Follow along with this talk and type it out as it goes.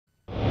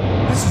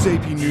This is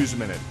AP News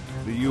Minute.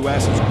 The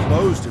U.S. has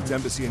closed its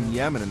embassy in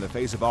Yemen in the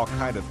face of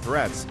al-Qaeda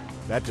threats.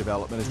 That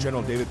development as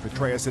General David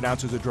Petraeus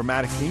announces a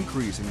dramatic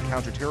increase in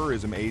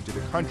counterterrorism aid to the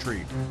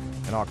country.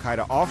 An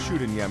al-Qaeda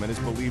offshoot in Yemen is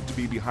believed to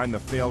be behind the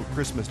failed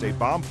Christmas Day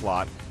bomb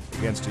plot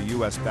against a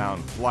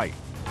U.S.-bound flight.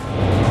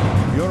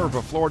 The owner of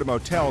a Florida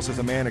motel says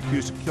a man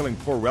accused of killing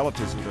poor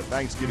relatives with a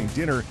Thanksgiving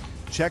dinner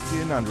checked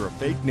in under a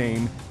fake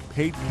name,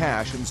 paid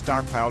cash, and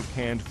stockpiled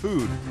canned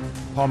food.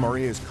 Paul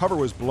Maria's cover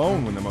was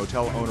blown when the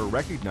motel owner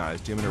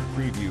recognized him in a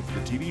preview for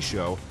the TV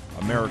show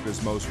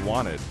America's Most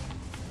Wanted.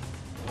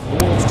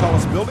 The world's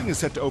tallest building is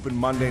set to open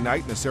Monday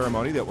night in a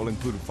ceremony that will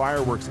include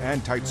fireworks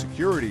and tight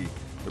security.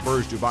 The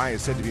Burj Dubai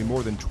is said to be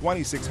more than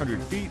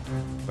 2,600 feet,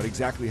 but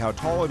exactly how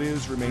tall it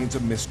is remains a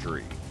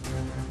mystery.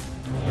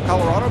 A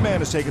Colorado man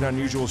has taken an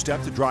unusual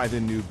step to drive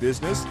in new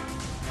business.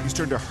 He's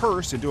turned a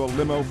hearse into a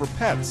limo for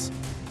pets.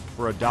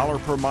 For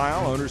 $1 per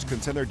mile, owners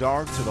can send their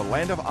dogs to the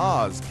Land of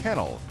Oz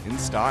kennel in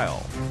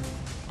style.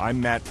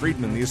 I'm Matt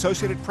Friedman, the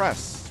Associated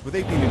Press, with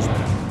AP News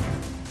Minute.